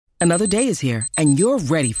Another day is here, and you're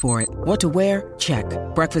ready for it. What to wear? Check.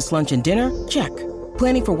 Breakfast, lunch, and dinner? Check.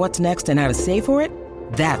 Planning for what's next and how to save for it?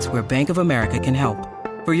 That's where Bank of America can help.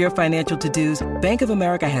 For your financial to-dos, Bank of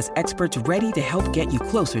America has experts ready to help get you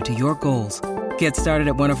closer to your goals. Get started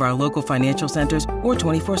at one of our local financial centers or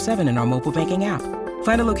 24/7 in our mobile banking app.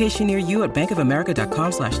 Find a location near you at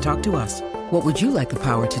bankofamerica.com/talktous. What would you like the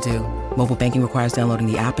power to do? Mobile banking requires downloading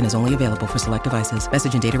the app and is only available for select devices.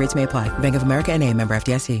 Message and data rates may apply. Bank of America N.A., member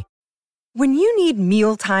FDIC. When you need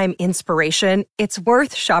mealtime inspiration, it's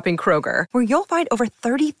worth shopping Kroger, where you'll find over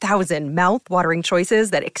 30,000 mouth-watering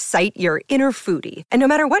choices that excite your inner foodie. And no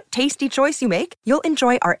matter what tasty choice you make, you'll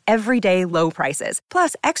enjoy our everyday low prices,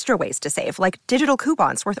 plus extra ways to save, like digital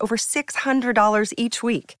coupons worth over $600 each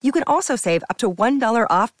week. You can also save up to $1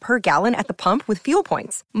 off per gallon at the pump with fuel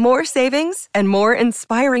points. More savings and more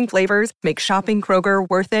inspiring flavors make shopping Kroger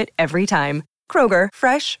worth it every time. Kroger,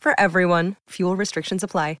 fresh for everyone. Fuel restrictions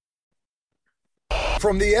apply.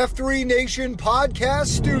 From the F3 Nation podcast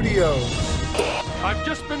studios. I've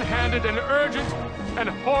just been handed an urgent and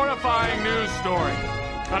horrifying news story.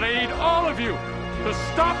 And I need all of you to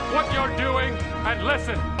stop what you're doing and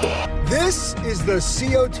listen. This is the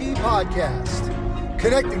COT podcast,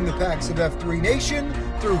 connecting the packs of F3 Nation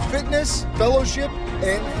through fitness, fellowship,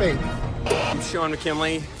 and faith. I'm Sean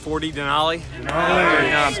McKinley, 40 Denali.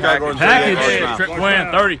 Package. Trip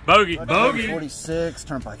win, 30. Bogey. 46,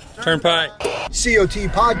 Turnpike. COT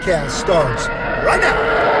podcast starts right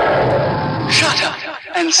now. Shut up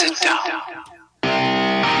and sit down.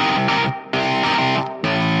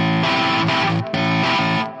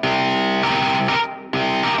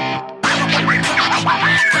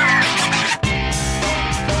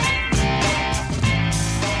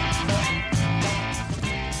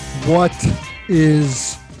 What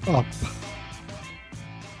is up?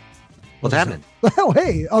 What's happening? Oh,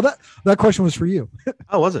 hey. Oh, that question was for you.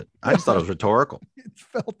 Oh, was it? I just thought it was rhetorical. It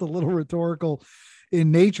felt a little rhetorical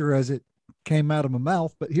in nature as it came out of my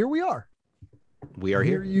mouth, but here we are. We are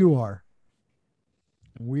here. Here you are.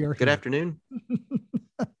 We are Good here. afternoon.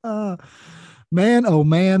 Man, oh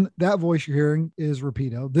man, that voice you're hearing is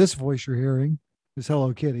Rapido. This voice you're hearing is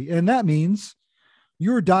Hello Kitty. And that means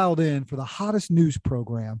you're dialed in for the hottest news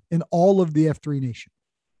program in all of the F3 Nation,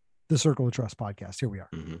 the Circle of Trust podcast. Here we are.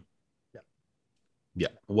 Mm-hmm. Yeah.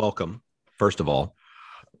 Welcome. First of all,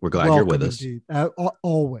 we're glad you're with us.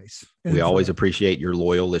 Always. We always appreciate your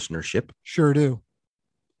loyal listenership. Sure do.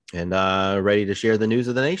 And ready to share the news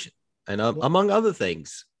of the nation. And among other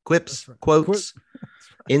things, quips, quotes,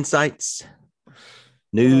 insights,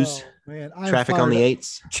 news, traffic on the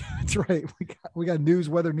 8s. That's right. We got news,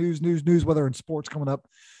 weather, news, weather, and sports coming up.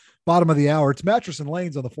 Bottom of the hour. It's Mattress and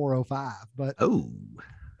Lanes on the 405. But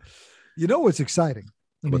you know what's exciting?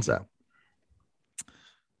 What's that?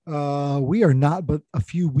 We are not but a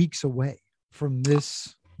few weeks away from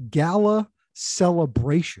this gala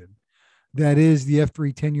celebration that is the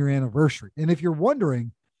F3 10-year anniversary. And if you're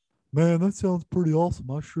wondering, man, that sounds pretty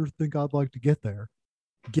awesome, I sure think I'd like to get there.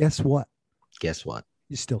 Guess what?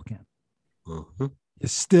 You still can. Mm-hmm. You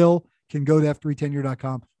still can go to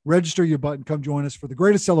f3tenure.com, register your button, come join us for the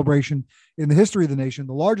greatest celebration in the history of the nation,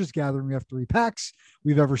 the largest gathering of F3 packs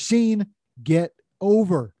we've ever seen. Get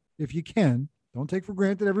over if you can. Don't take for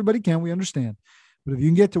granted everybody can. We understand. But if you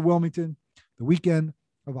can get to Wilmington the weekend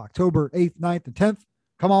of October 8th, 9th, and 10th,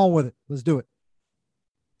 come on with it. Let's do it.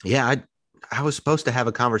 Yeah, I was supposed to have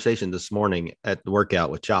a conversation this morning at the workout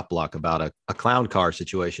with Chop Block about a clown car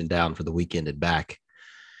situation down for the weekend and back.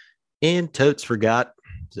 And totes forgot.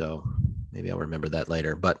 So maybe I'll remember that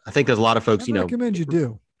later. But I think there's a lot of folks, I recommend you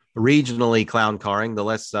do. Regionally clown carring, the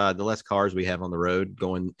less cars we have on the road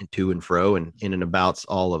going to and fro and in and about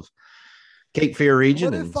all of Cape Fear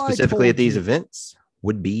region, and specifically at these events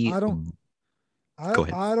would be. Go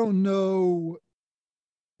ahead. I don't know.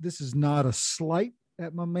 This is not a slight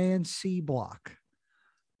at my man C Block,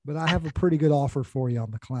 but I have a pretty good offer for you on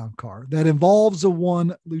the clown car that involves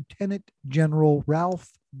one Lieutenant General Ralph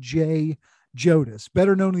J. Jodas,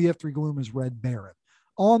 better known to the F3 Gloom as Red Baron,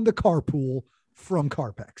 on the carpool from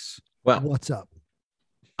Carpex. Well, what's up?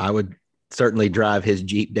 I would certainly drive his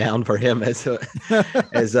Jeep down for him as his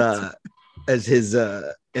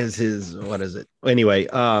what is it? Anyway,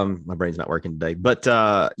 my brain's not working today, but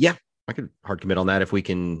yeah, I could hard commit on that if we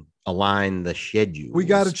can align the schedule. We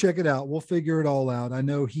got to check it out. We'll figure it all out. I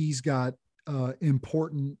know he's got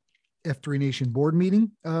important F3 Nation board meeting,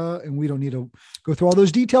 and we don't need to go through all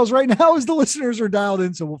those details right now as the listeners are dialed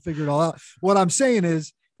in. So we'll figure it all out. What I'm saying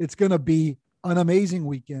is it's going to be an amazing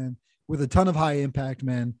weekend with a ton of high impact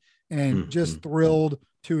men, and just thrilled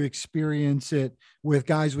to experience it with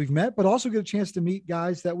guys we've met, but also get a chance to meet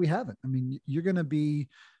guys that we haven't. I mean, you're going to be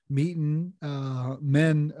meeting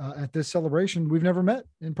men at this celebration we've never met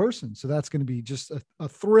in person. So that's going to be just a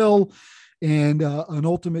thrill and an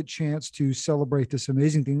ultimate chance to celebrate this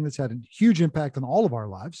amazing thing that's had a huge impact on all of our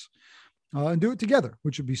lives and do it together,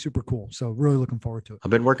 which would be super cool. So really looking forward to it.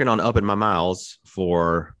 I've been working on upping my miles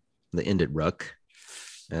for the Ended Ruck.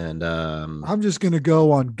 And I'm just going to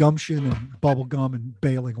go on gumption and bubble gum and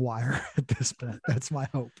baling wire at this point. That's my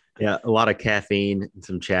hope. Yeah, a lot of caffeine and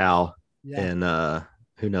some chow, and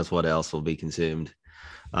who knows what else will be consumed.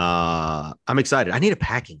 I'm excited. I need a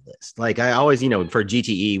packing list. Like I always, for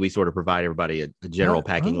GTE, we sort of provide everybody a general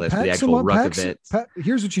packing list for the actual Ruck event.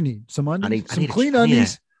 Here's what you need: some undies, some clean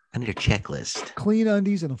undies. I need a checklist. Clean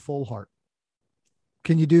undies and a full heart.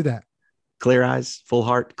 Can you do that? Clear eyes, full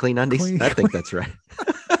heart, clean undies. I think that's right.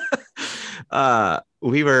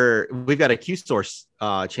 We've got a Q-Source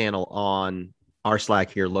channel on our Slack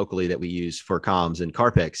here locally that we use for comms and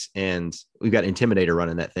Carpex, and we've got Intimidator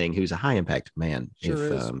running that thing, who's a high impact man.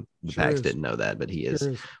 The Pax didn't know that, but he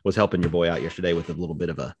was helping your boy out yesterday with a little bit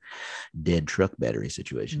of a dead truck battery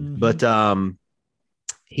situation. But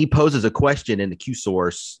he poses a question in the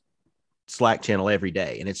Q-Source Slack channel every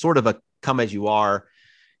day, and it's sort of a come as you are.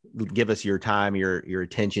 Give us your time, your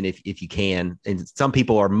attention if you can. And some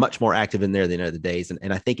people are much more active in there than other days.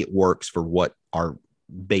 And I think it works for what our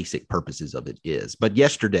basic purposes of it is. But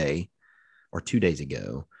yesterday or 2 days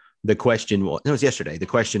ago, the question was yesterday. The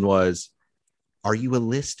question was, are you a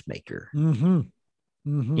list maker?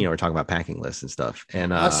 We're talking about packing lists and stuff.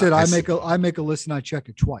 And I said, I make a list and I check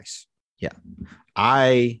it twice. Yeah.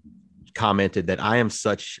 I commented that I am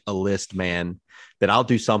such a list man that I'll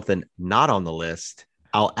do something not on the list.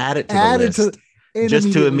 I'll add it to the list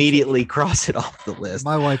just to immediately cross it off the list.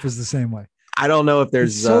 My wife is the same way. I don't know if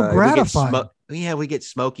there's it's so gratifying. We get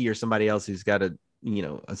Smokey or somebody else who's got a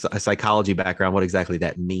psychology background, what exactly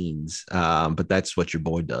that means. But that's what your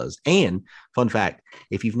boy does. And fun fact,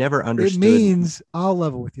 if you've never understood, it means, I'll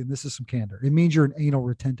level with you. And this is some candor. It means you're an anal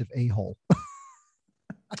retentive a-hole.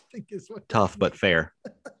 I think is what tough but fair.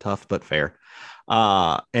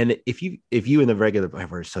 And if you in the regular,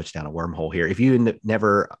 we're such down a wormhole here. If you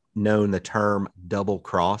never known the term double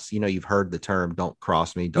cross, you've heard the term "don't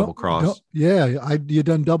cross me," double cross. You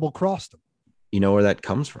done double crossed them. You know where that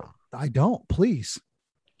comes from? I don't. Please.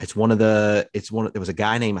 There was a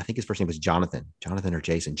guy named, I think his first name was Jonathan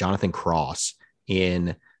Cross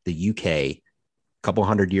in the UK a couple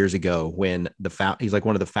hundred years ago, when he's like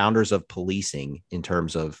one of the founders of policing in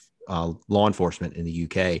terms of law enforcement in the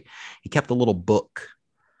UK. He kept a little book,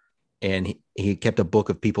 and he kept a book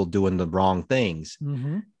of people doing the wrong things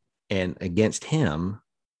and against him.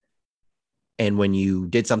 And when you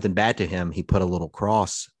did something bad to him, he put a little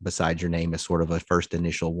cross beside your name as sort of a first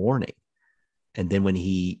initial warning. And then when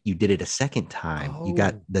you did it a second time, you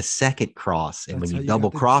got the second cross. And when you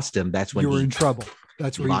double crossed him, that's when you were in trouble.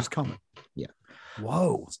 That's where he was coming. Yeah.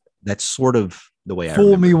 Whoa. That's sort of the way I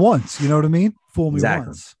fool me once. You know what I mean? Fool me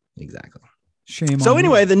once. Exactly. Shame. So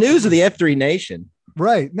anyway, the news of the F3 Nation.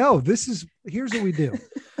 Right. No, here's what we do.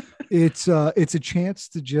 It's a chance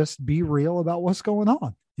to just be real about what's going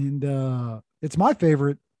on. And it's my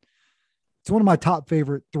favorite. It's one of my top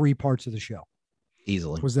favorite 3 parts of the show.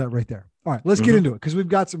 Easily. Was that right there? All right, let's get into it, because we've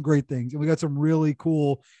got some great things, and we got some really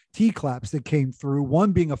cool T-claps that came through.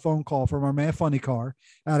 One being a phone call from our man Funny Car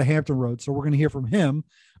out of Hampton Road. So we're going to hear from him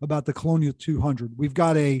about the Colonial 200. We've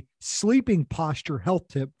got a sleeping posture health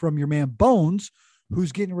tip from your man Bones,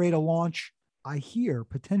 who's getting ready to launch, I hear,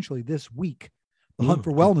 potentially this week, the Hunt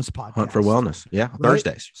for Wellness podcast. Hunt for Wellness. Yeah. Right?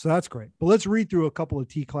 Thursdays. So that's great. But let's read through a couple of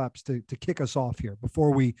T-claps to kick us off here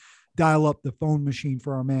before we dial up the phone machine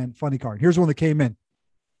for our man Funny Car. Here's one that came in.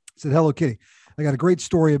 It said, "Hello, Kitty. I got a great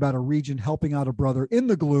story about a region helping out a brother in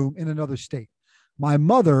the gloom in another state. My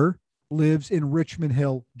mother lives in Richmond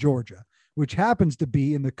Hill, Georgia, which happens to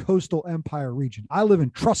be in the Coastal Empire region. I live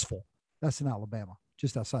in Trussville. That's in Alabama,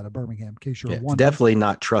 just outside of Birmingham, in case you're wondering. Definitely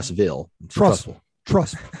not Trussville. Trussville.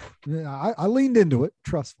 Yeah, I leaned into it.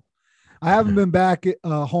 Trussville. I haven't been back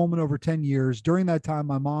home in over 10 years. During that time,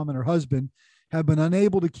 my mom and her husband have been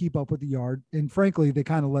unable to keep up with the yard, and frankly, they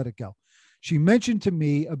kind of let it go. She mentioned to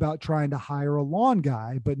me about trying to hire a lawn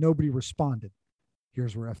guy, but nobody responded.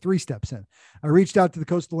 Here's where F3 steps in. I reached out to the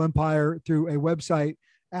Coastal Empire through a website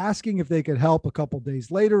asking if they could help. A couple days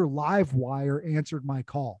later, Livewire answered my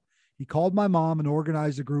call. He called my mom and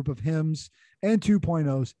organized a group of hims and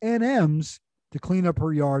 2.0s and M's to clean up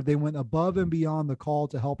her yard. They went above and beyond the call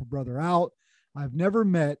to help a brother out. I've never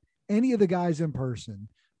met any of the guys in person,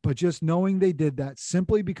 but just knowing they did that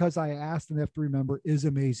simply because I asked an F3 member is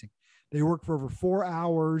amazing. They worked for over 4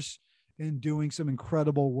 hours and doing some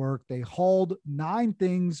incredible work. They hauled 9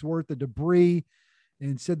 things worth of debris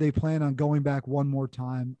and said they plan on going back one more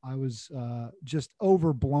time. I was just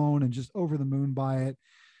overblown and just over the moon by it.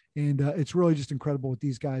 And it's really just incredible what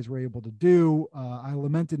these guys were able to do. I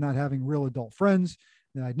lamented not having real adult friends,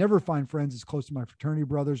 that I'd never find friends as close to my fraternity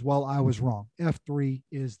brothers. Well, I was wrong. F3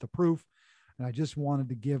 is the proof. And I just wanted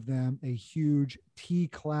to give them a huge T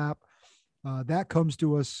clap. That comes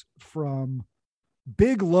to us from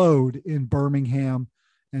Big Load in Birmingham,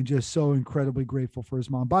 and just so incredibly grateful for his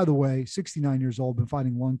mom. By the way, 69 years old, been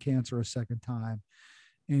fighting lung cancer a second time.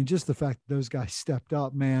 And just the fact that those guys stepped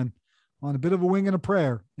up, man, on a bit of a wing and a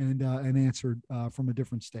prayer, and answered from a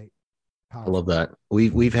different state. Powerful. I love that.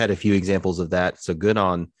 We've had a few examples of that. So good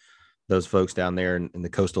on those folks down there in the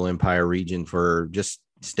Coastal Empire region for just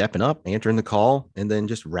stepping up, answering the call, and then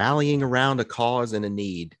just rallying around a cause and a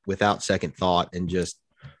need without second thought, and just,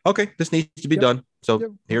 okay, this needs to be done.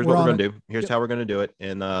 So here's what we're going to do. Here's how we're going to do it.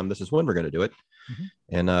 And this is when we're going to do it.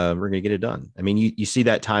 Mm-hmm. And we're going to get it done. I mean, you see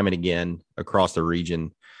that time and again across the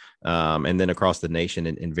region, and then across the nation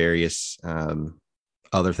in various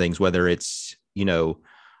other things, whether it's,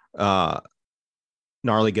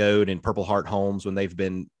 Gnarly Goat and Purple Heart Homes, when they've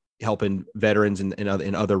been helping veterans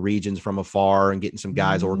in other regions from afar and getting some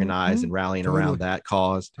guys organized and rallying around that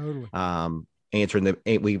cause. Totally.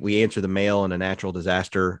 We answer the mail in a natural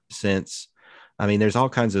disaster sense. I mean, there's all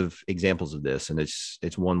kinds of examples of this, and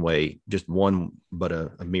it's one way, just one, but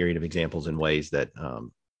a myriad of examples in ways that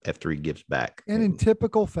F3 gives back. And in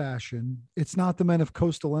typical fashion, it's not the men of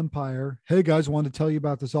Coastal Empire. Hey guys, wanted to tell you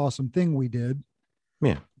about this awesome thing we did.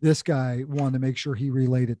 Yeah. This guy wanted to make sure he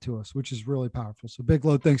relayed it to us, which is really powerful. So Big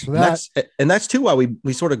Load, thanks for that. And that's too why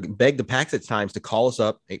we sort of beg the PAX at times to call us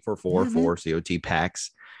up, 844-4COT PAX.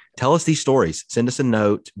 Tell us these stories. Send us a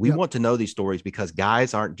note. We want to know these stories, because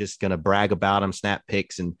guys aren't just going to brag about them, snap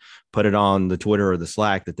pics, and put it on the Twitter or the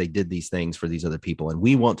Slack that they did these things for these other people. And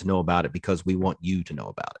we want to know about it because we want you to know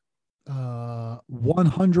about it.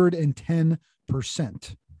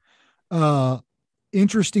 110%.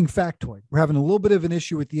 Interesting factoid. We're having a little bit of an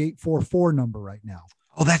issue with the 844 number right now.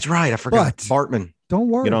 Oh, that's right. I forgot. Bartman. Don't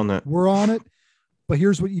worry. Get on that. We're on it. But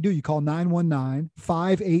here's what you do. You call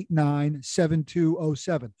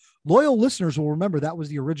 919-589-7207. Loyal listeners will remember that was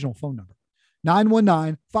the original phone number.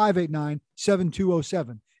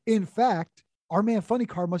 919-589-7207. In fact, our man Funny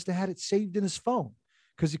Car must have had it saved in his phone,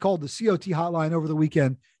 because he called the COT hotline over the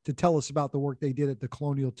weekend to tell us about the work they did at the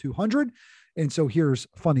Colonial 200. And so here's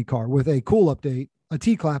Funny Car with a cool update, a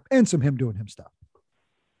T-clap, and some him doing him stuff.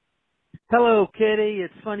 Hello, Kitty.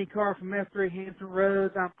 It's Funny Car from F3 Hampton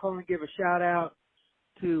Roads. I'm calling to give a shout out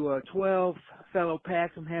to 12 fellow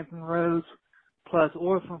PAX from Hampton Roads, plus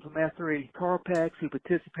Orphan from F3 Car PAX, who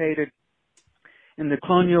participated in the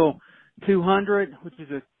Colonial 200, which is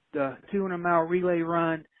a 200-mile relay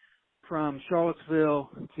run from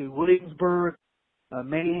Charlottesville to Williamsburg.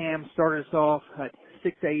 Mayhem started us off at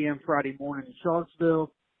 6 a.m. Friday morning in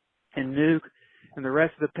Charlottesville, and Nuke and the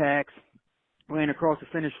rest of the PAX ran across the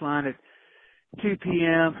finish line at 2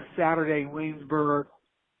 p.m. Saturday in Williamsburg.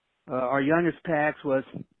 Our youngest PAX was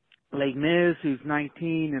Les Mis, who's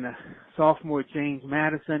 19 and a sophomore at James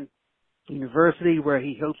Madison University, where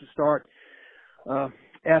he hopes to start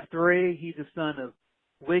F3. He's the son of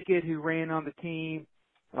Wicked, who ran on the team.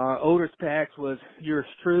 Oldest PAX was yours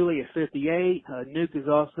truly at 58. Nuke is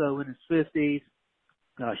also in his 50s.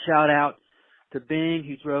 Shout out to Bing,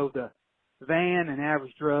 who drove the van, and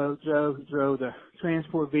Average Joe, who drove the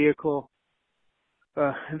transport vehicle.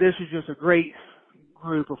 This was just a great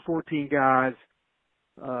group of 14 guys.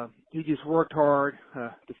 He just worked hard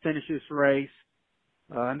to finish this race.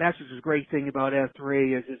 And that's just a great thing about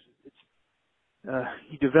F3 is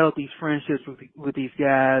you develop these friendships with these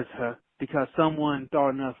guys because someone thought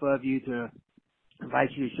enough of you to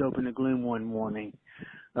invite you to show up in the gloom one morning.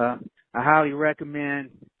 I highly recommend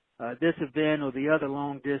this event or the other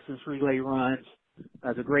long distance relay runs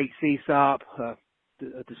as a great CSOP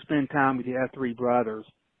to spend time with the F3 brothers.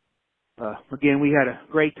 Again, we had a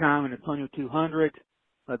great time in the Colonial 200.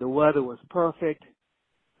 The weather was perfect.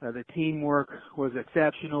 The teamwork was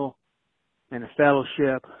exceptional, and the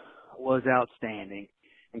fellowship was outstanding.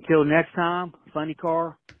 Until next time, Funny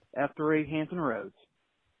Car, F3 Hampton Roads.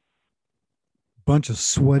 Bunch of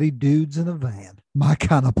sweaty dudes in a van. My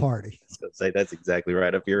kind of party. I was going to say, that's exactly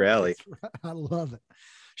right up your alley. Right. I love it.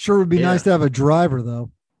 Sure would be nice to have a driver,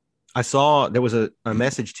 though. I saw there was a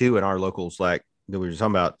message, too, in our local Slack that we were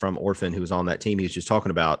talking about from Orphan, who was on that team he was just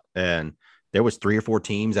talking about. And there was 3 or 4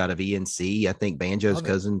 teams out of ENC. I think Banjo's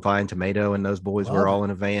cousin, Flying Tomato, and those boys were all in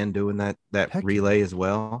a van doing that relay as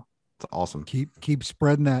well. It's awesome. Keep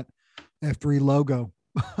spreading that F3 logo.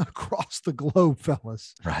 across the globe,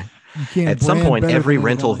 fellas. Right. You can't At some point, brand every better than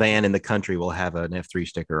rental anybody. van in the country will have an F3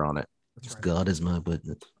 sticker on it. That's right. God is my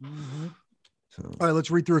witness. Mm-hmm. So. All right,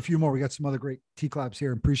 let's read through a few more. We got some other great T-claps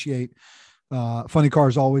here. Appreciate Funny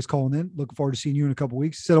Cars always calling in. Looking forward to seeing you in a couple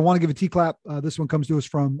weeks. Said, I want to give a T-clap. This one comes to us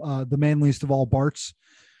from the manliest of all Barts.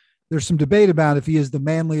 There's some debate about if he is the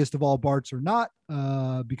manliest of all Barts or not,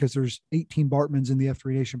 because there's 18 Bartmans in the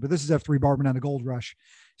F3 Nation, but this is F3 Bartman out of Gold Rush.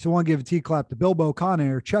 So I want to give a T-clap to Bilbo,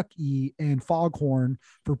 Conair, Chuck E, and Foghorn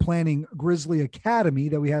for planning Grizzly Academy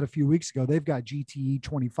that we had a few weeks ago. They've got GTE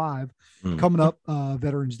 25 coming up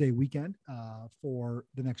Veterans Day weekend for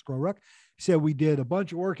the next Grow Ruck. He said we did a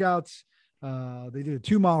bunch of workouts. They did a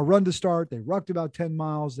 2-mile run to start. They rucked about 10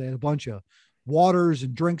 miles. They had a bunch of waters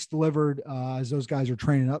and drinks delivered as those guys are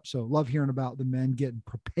training up. So love hearing about the men getting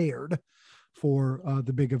prepared for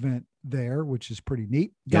the big event there, which is pretty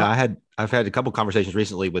neat. Yeah, I've had a couple conversations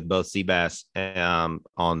recently with both Seabass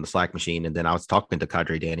on the Slack machine, and then I was talking to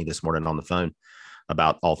Cadre Danny this morning on the phone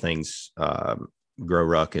about all things Grow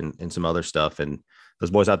Ruck and some other stuff. And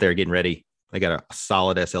those boys out there are getting ready. They got a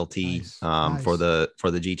solid SLT Nice. for the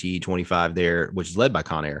GTE 25 there, which is led by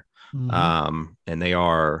Conair. And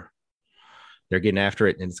they're getting after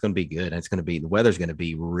it, and it's going to be good. And the weather's going to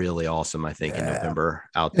be really awesome, I think, in November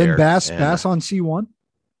out there. And Bass on C1.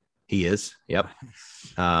 He is. Yep.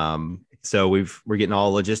 So we're getting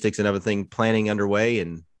all logistics and everything planning underway.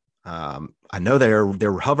 And I know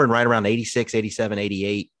they're hovering right around 86, 87,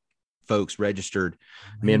 88 folks registered,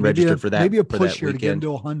 registered for that. Maybe a push that here to get weekend.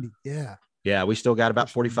 into 100. Yeah. Yeah. We still got about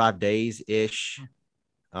 45 days ish.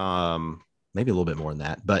 Maybe a little bit more than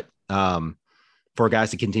that, but for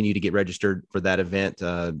guys to continue to get registered for that event,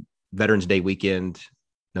 Veterans Day weekend,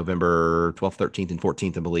 November 12th, 13th, and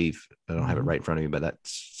 14th, I believe. I don't have it right in front of me, but that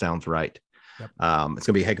sounds right. Yep. It's going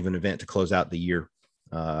to be a heck of an event to close out the year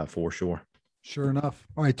for sure. Sure enough.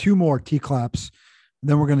 All right, 2 more T-claps. And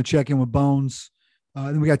then we're going to check in with Bones.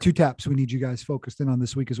 Then we got 2 taps we need you guys focused in on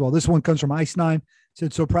this week as well. This one comes from Ice 9.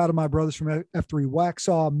 Said, so proud of my brothers from F3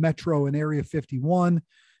 Waxhaw, Metro, and Area 51.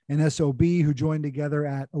 And SOB, who joined together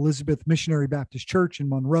at Elizabeth Missionary Baptist Church in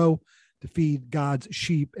Monroe to feed God's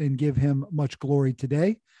sheep and give him much glory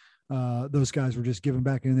today. Those guys were just giving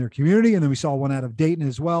back in their community. And then we saw one out of Dayton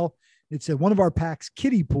as well. It said one of our packs,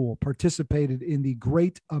 Kiddie Pool, participated in the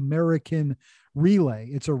Great American Relay.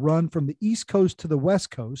 It's a run from the East Coast to the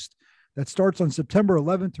West Coast that starts on September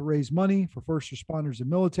 11th to raise money for first responders and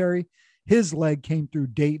military. His leg came through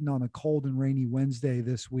Dayton on a cold and rainy Wednesday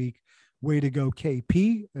this week. Way to go,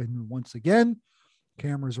 KP. And once again,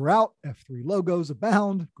 cameras are out. F3 logos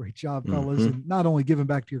abound. Great job, fellas. And not only giving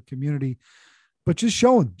back to your community, but just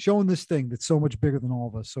showing this thing that's so much bigger than all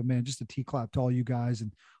of us. So, man, just a T-clap to all you guys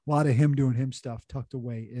and a lot of him doing him stuff tucked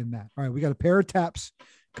away in that. All right, we got a pair of taps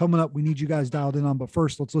coming up. We need you guys dialed in on. But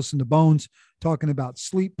first, let's listen to Bones talking about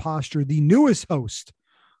sleep posture, the newest host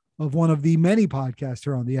of one of the many podcasts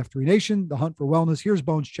here on the F3 Nation, The Hunt for Wellness. Here's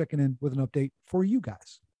Bones checking in with an update for you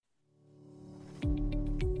guys.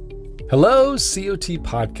 Hello, COT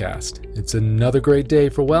Podcast. It's another great day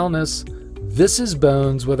for wellness. This is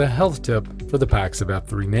Bones with a health tip for the PAX of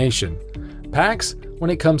F3 Nation. PAX, when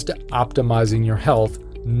it comes to optimizing your health,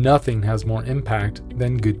 nothing has more impact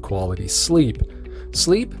than good quality sleep.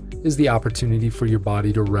 Sleep is the opportunity for your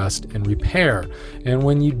body to rest and repair, and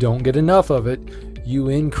when you don't get enough of it, you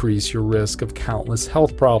increase your risk of countless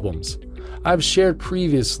health problems. I've shared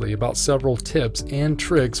previously about several tips and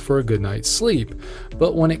tricks for a good night's sleep,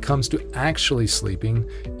 but when it comes to actually sleeping,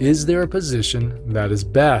 is there a position that is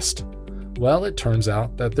best? Well, it turns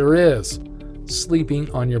out that there is. Sleeping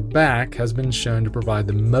on your back has been shown to provide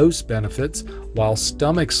the most benefits, while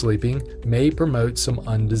stomach sleeping may promote some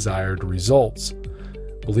undesired results.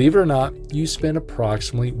 Believe it or not, you spend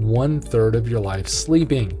approximately 1/3 of your life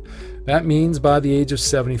sleeping. That means by the age of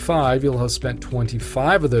 75, you'll have spent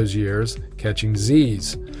 25 of those years catching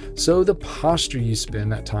Z's. So the posture you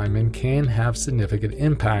spend that time in can have significant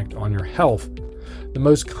impact on your health. The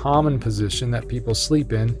most common position that people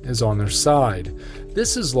sleep in is on their side.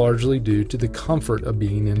 This is largely due to the comfort of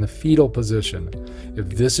being in the fetal position. If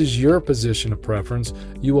this is your position of preference,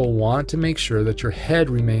 you will want to make sure that your head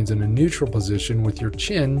remains in a neutral position with your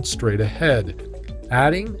chin straight ahead.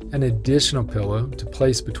 Adding an additional pillow to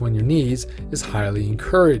place between your knees is highly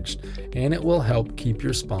encouraged, and it will help keep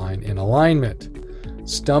your spine in alignment.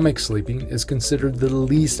 Stomach sleeping is considered the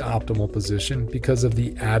least optimal position because of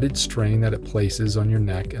the added strain that it places on your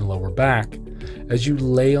neck and lower back. As you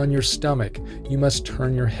lay on your stomach, you must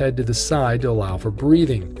turn your head to the side to allow for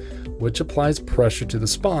breathing, which applies pressure to the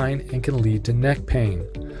spine and can lead to neck pain.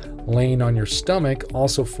 Laying on your stomach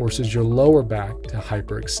also forces your lower back to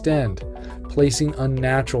hyperextend. placing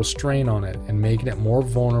unnatural strain on it and making it more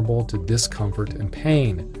vulnerable to discomfort and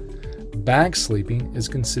pain. Back sleeping is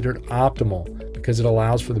considered optimal because it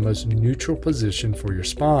allows for the most neutral position for your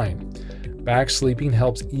spine. Back sleeping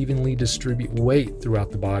helps evenly distribute weight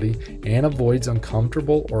throughout the body and avoids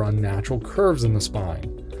uncomfortable or unnatural curves in the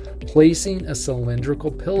spine. Placing a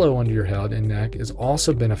cylindrical pillow under your head and neck is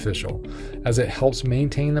also beneficial, as it helps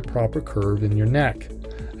maintain the proper curve in your neck.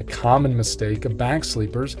 A common mistake of back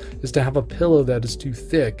sleepers is to have a pillow that is too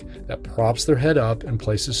thick that props their head up and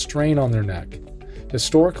places strain on their neck.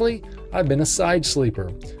 Historically, I've been a side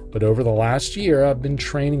sleeper, but over the last year, I've been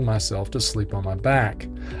training myself to sleep on my back.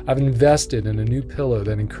 I've invested in a new pillow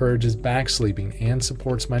that encourages back sleeping and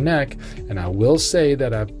supports my neck, and I will say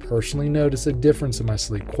that I've personally noticed a difference in my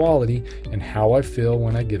sleep quality and how I feel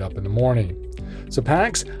when I get up in the morning. So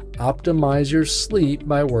PAX, optimize your sleep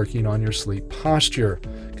by working on your sleep posture.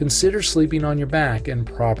 Consider sleeping on your back and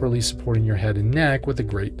properly supporting your head and neck with a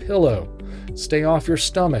great pillow. Stay off your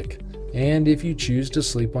stomach. And if you choose to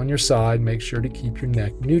sleep on your side, make sure to keep your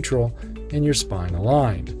neck neutral and your spine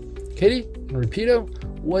aligned. Katie and Rapido,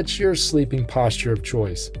 what's your sleeping posture of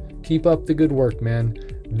choice? Keep up the good work, man.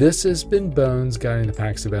 This has been Bones guiding the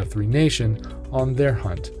PAX of F3 Nation on their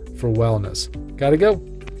hunt for wellness. Gotta go.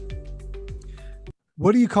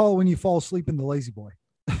 What do you call when you fall asleep in the lazy boy?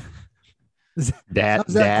 Dad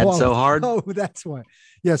so hard. Oh, that's why.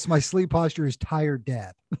 Yes, my sleep posture is tired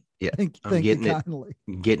dad. Yeah, thank you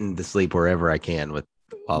getting to sleep wherever I can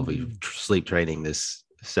while we sleep training this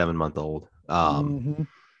 7-month-old.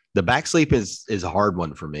 The back sleep is a hard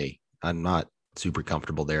one for me. I'm not super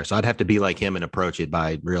comfortable there, so I'd have to be like him and approach it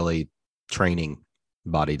by really training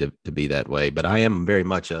body to be that way. But I am very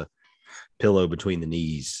much a pillow between the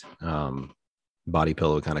knees, body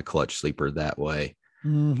pillow kind of clutch sleeper that way.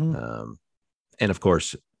 And of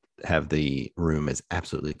course, have the room as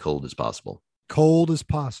absolutely cold as possible. Cold as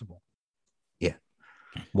possible. Yeah.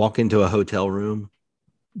 Walk into a hotel room,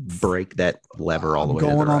 break that lever all the way.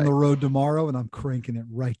 Going on the road tomorrow, and I'm cranking it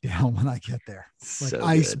right down when I get there. Like so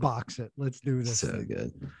ice good. Box it. Let's do this. So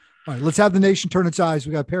good. All right, let's have the nation turn its eyes.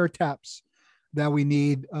 We got a pair of taps that we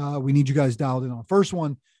need. We need you guys dialed in on. First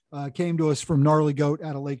one came to us from Gnarly Goat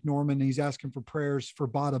out of Lake Norman. He's asking for prayers for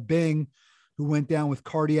Bada Bing, who went down with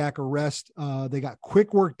cardiac arrest. They got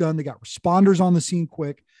quick work done. They got responders on the scene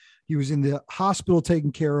quick. He was in the hospital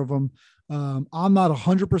taking care of him. I'm not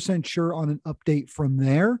 100% sure on an update from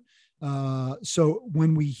there. So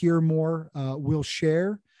when we hear more, we'll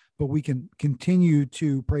share, but we can continue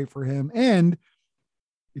to pray for him. And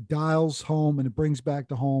it dials home and it brings back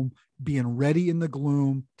to home being ready in the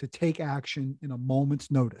gloom to take action in a moment's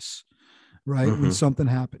notice, right? When something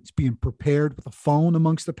happens, being prepared with a phone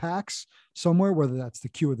amongst the packs somewhere, whether that's the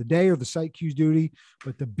queue of the day or the site queues duty,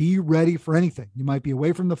 but to be ready for anything. You might be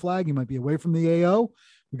away from the flag. You might be away from the AO.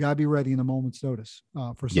 We got to be ready in a moment's notice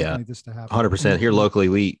for something like this to happen. 100%. Here locally,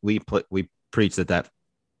 we preach that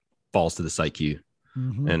falls to the site queue.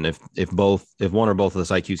 And if one or both of the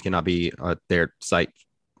site queues cannot be at their site,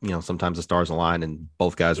 sometimes the stars align and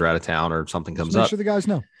both guys are out of town or something comes up. Make sure the guys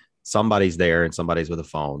know somebody's there and somebody's with a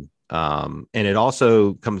phone. And it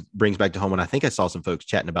also brings back to home. And I think I saw some folks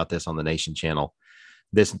chatting about this on the Nation channel,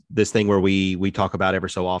 this thing where we talk about ever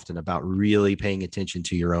so often about really paying attention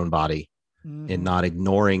to your own body and not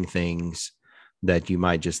ignoring things that you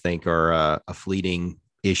might just think are a fleeting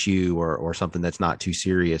issue or something that's not too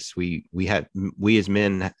serious. We as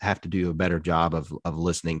men have to do a better job of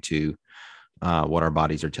listening to what our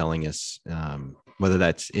bodies are telling us, whether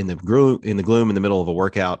that's in the gloom in the middle of a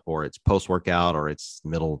workout, or it's post-workout, or it's the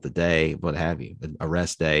middle of the day, what have you, a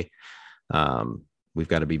rest day. We've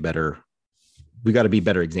got to be better. We've got to be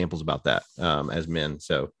better examples about that as men.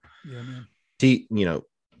 So,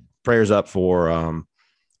 prayers up for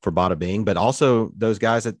Bada Bing, but also those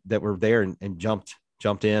guys that were there and jumped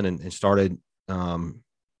in and started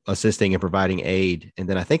assisting and providing aid. And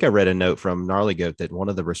then I think I read a note from Gnarly Goat that one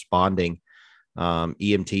of the responding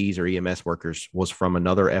EMTs or EMS workers was from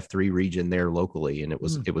another F3 region there locally, and it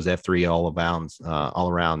was F3 all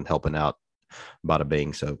around helping out Bada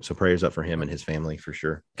Bing. So prayers up for him and his family for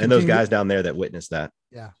sure, and those guys down there that witnessed that.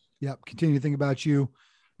 Continue to think about you,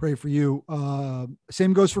 pray for you.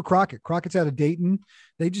 Same goes for Crockett. Crockett's out of Dayton.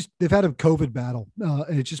 They've had a COVID battle,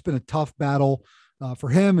 and it's just been a tough battle for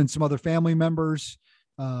him and some other family members,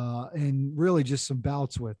 and really just some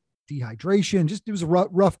bouts with dehydration. It was a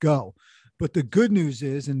rough go. But the good news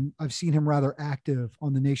is, and I've seen him rather active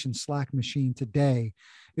on the Nation Slack machine today,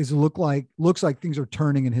 is looks like things are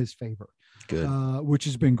turning in his favor. Good. Which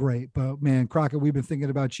has been great. But man, Crockett, we've been thinking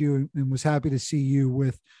about you and was happy to see you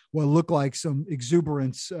with what looked like some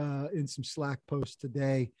exuberance in some Slack posts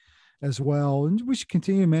today. as well. And we should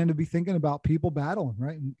continue, man, to be thinking about people battling,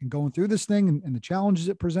 right, and going through this thing and the challenges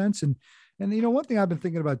it presents. And one thing I've been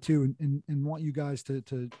thinking about too, and want you guys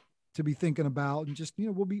to be thinking about, and just,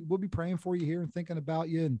 we'll be praying for you here and thinking about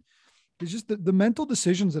you. And it's just the mental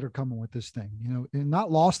decisions that are coming with this thing, and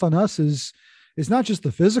not lost on us is not just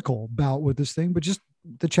the physical bout with this thing, but just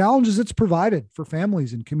the challenges it's provided for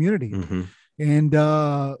families and community, and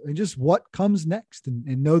just what comes next,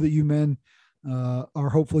 and know that you men are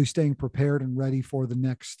hopefully staying prepared and ready for the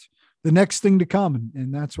next thing to come.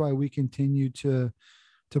 And that's why we continue to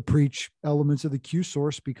preach elements of the Q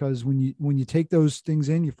source, because when you take those things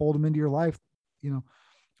in, you fold them into your life,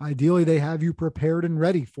 ideally they have you prepared and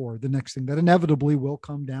ready for the next thing that inevitably will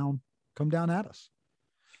come down at us.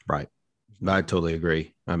 Right. I totally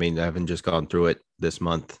agree. I mean, I haven't just gone through it this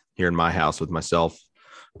month here in my house with myself.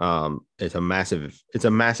 It's a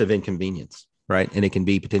massive inconvenience, right? And it can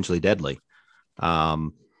be potentially deadly.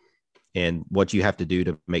 And what you have to do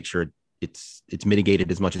to make sure it's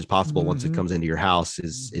mitigated as much as possible once it comes into your house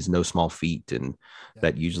is no small feat. And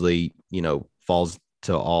that usually, falls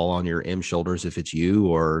to all on your M shoulders if it's you,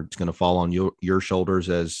 or it's going to fall on your shoulders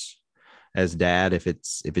as dad if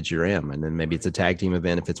it's your M, and then maybe it's a tag team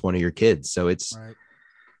event if it's one of your kids. So it's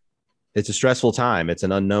a stressful time. It's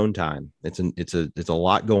an unknown time. It's a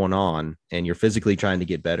lot going on, and you're physically trying to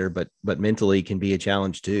get better, but mentally can be a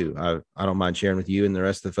challenge too. I don't mind sharing with you and the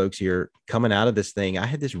rest of the folks here, coming out of this thing, I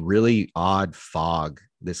had this really odd fog,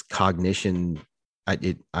 this cognition. I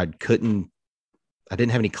didn't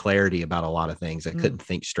have any clarity about a lot of things. I couldn't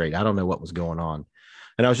think straight. I don't know what was going on.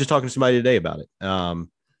 And I was just talking to somebody today about it.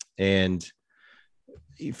 And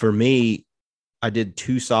for me, I did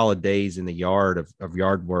 2 solid days in the yard of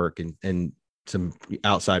yard work and some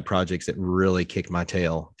outside projects that really kicked my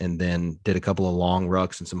tail, and then did a couple of long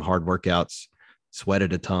rucks and some hard workouts,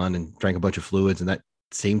 sweated a ton and drank a bunch of fluids. And that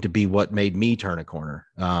seemed to be what made me turn a corner.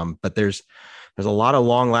 But there's a lot of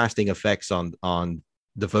long lasting effects on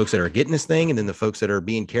the folks that are getting this thing, and then the folks that are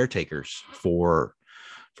being caretakers for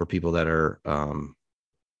people that are,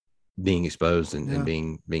 being exposed and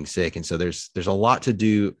being sick. And so there's a lot to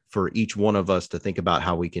do for each one of us to think about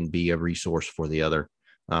how we can be a resource for the other,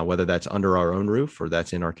 whether that's under our own roof or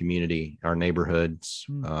that's in our community, our neighborhoods,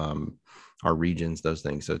 our regions, those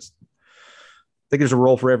things. So I think there's a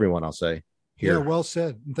role for everyone, I'll say here. Yeah, well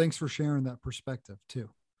said. And thanks for sharing that perspective too.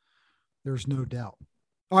 There's no doubt.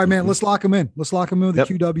 All right, man, let's lock them in. Let's lock them in with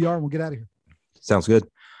the QWR and we'll get out of here. Sounds good.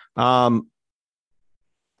 I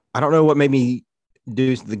don't know what made me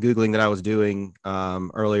do the Googling that I was doing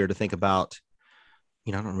earlier to think about,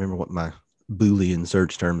 I don't remember what my Boolean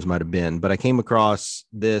search terms might've been, but I came across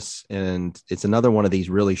this, and it's another one of these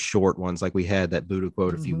really short ones. Like we had that Buddha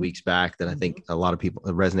quote a few weeks back that I think a lot of people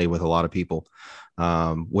resonated with. A lot of people.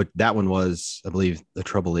 What that one was, I believe, the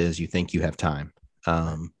trouble is you think you have time.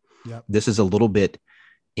 This is a little bit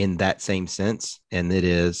in that same sense. And it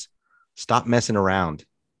is, stop messing around.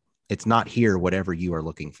 It's not here, whatever you are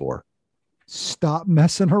looking for. Stop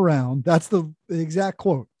messing around. That's the exact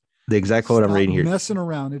quote. The exact quote I'm reading here. Messing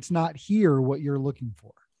around. It's not here what you're looking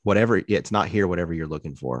for. It's not here, whatever you're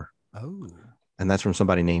looking for. Oh. And that's from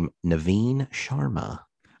somebody named Naveen Sharma.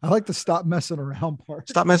 I like the stop messing around part.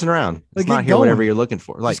 Stop messing around. It's not here, whatever you're looking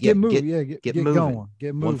for. Like, get moving. Get moving. Going.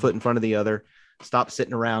 Get moving. One foot in front of the other. Stop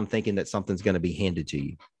sitting around thinking that something's going to be handed to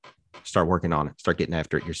you. Start working on it. Start getting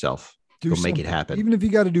after it yourself. Go make it happen. Even if you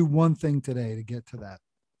got to do one thing today to get to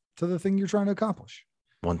the thing you're trying to accomplish.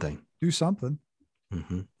 One thing. Do something.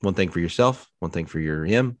 One thing for yourself. One thing for your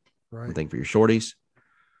him. Right. One thing for your shorties.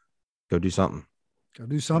 Go do something. Go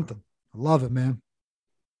do something. I love it, man.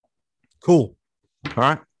 Cool. All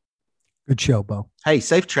right. Good show, Bo. Hey,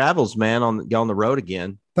 safe travels, man, on the road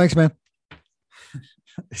again. Thanks, man.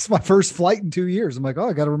 It's my first flight in 2 years. I'm like,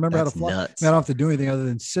 I got to remember how to fly. Nuts. I don't have to do anything other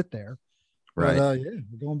than sit there. Right. But,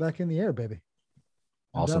 we're going back in the air, baby.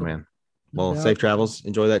 Awesome, man. Well, safe travels.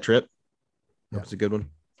 Enjoy that trip. Hope it's a good one.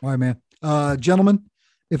 All right, man. Gentlemen,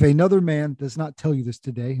 if another man does not tell you this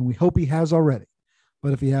today, and we hope he has already,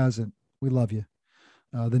 but if he hasn't, we love you.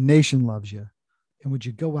 The nation loves you. And would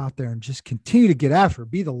you go out there and just continue to get after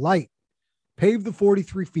it? Be the light. Pave the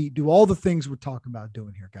 43 feet. Do all the things we're talking about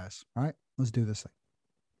doing here, guys. All right, let's do this thing.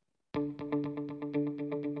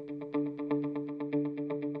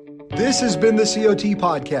 This has been the COT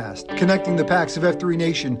Podcast, connecting the Packs of F3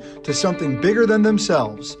 Nation to something bigger than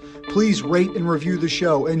themselves. Please rate and review the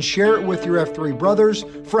show and share it with your F3 brothers,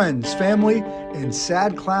 friends, family, and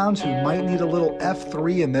sad clowns who might need a little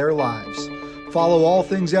F3 in their lives. Follow all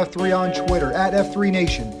things F3 on Twitter at F3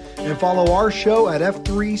 Nation and follow our show at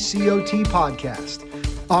F3COT Podcast.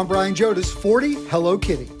 I'm Brian Jodas, 40, Hello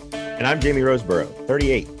Kitty. And I'm Jamie Roseborough,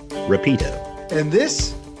 38. Rapido. And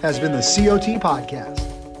this has been the COT Podcast.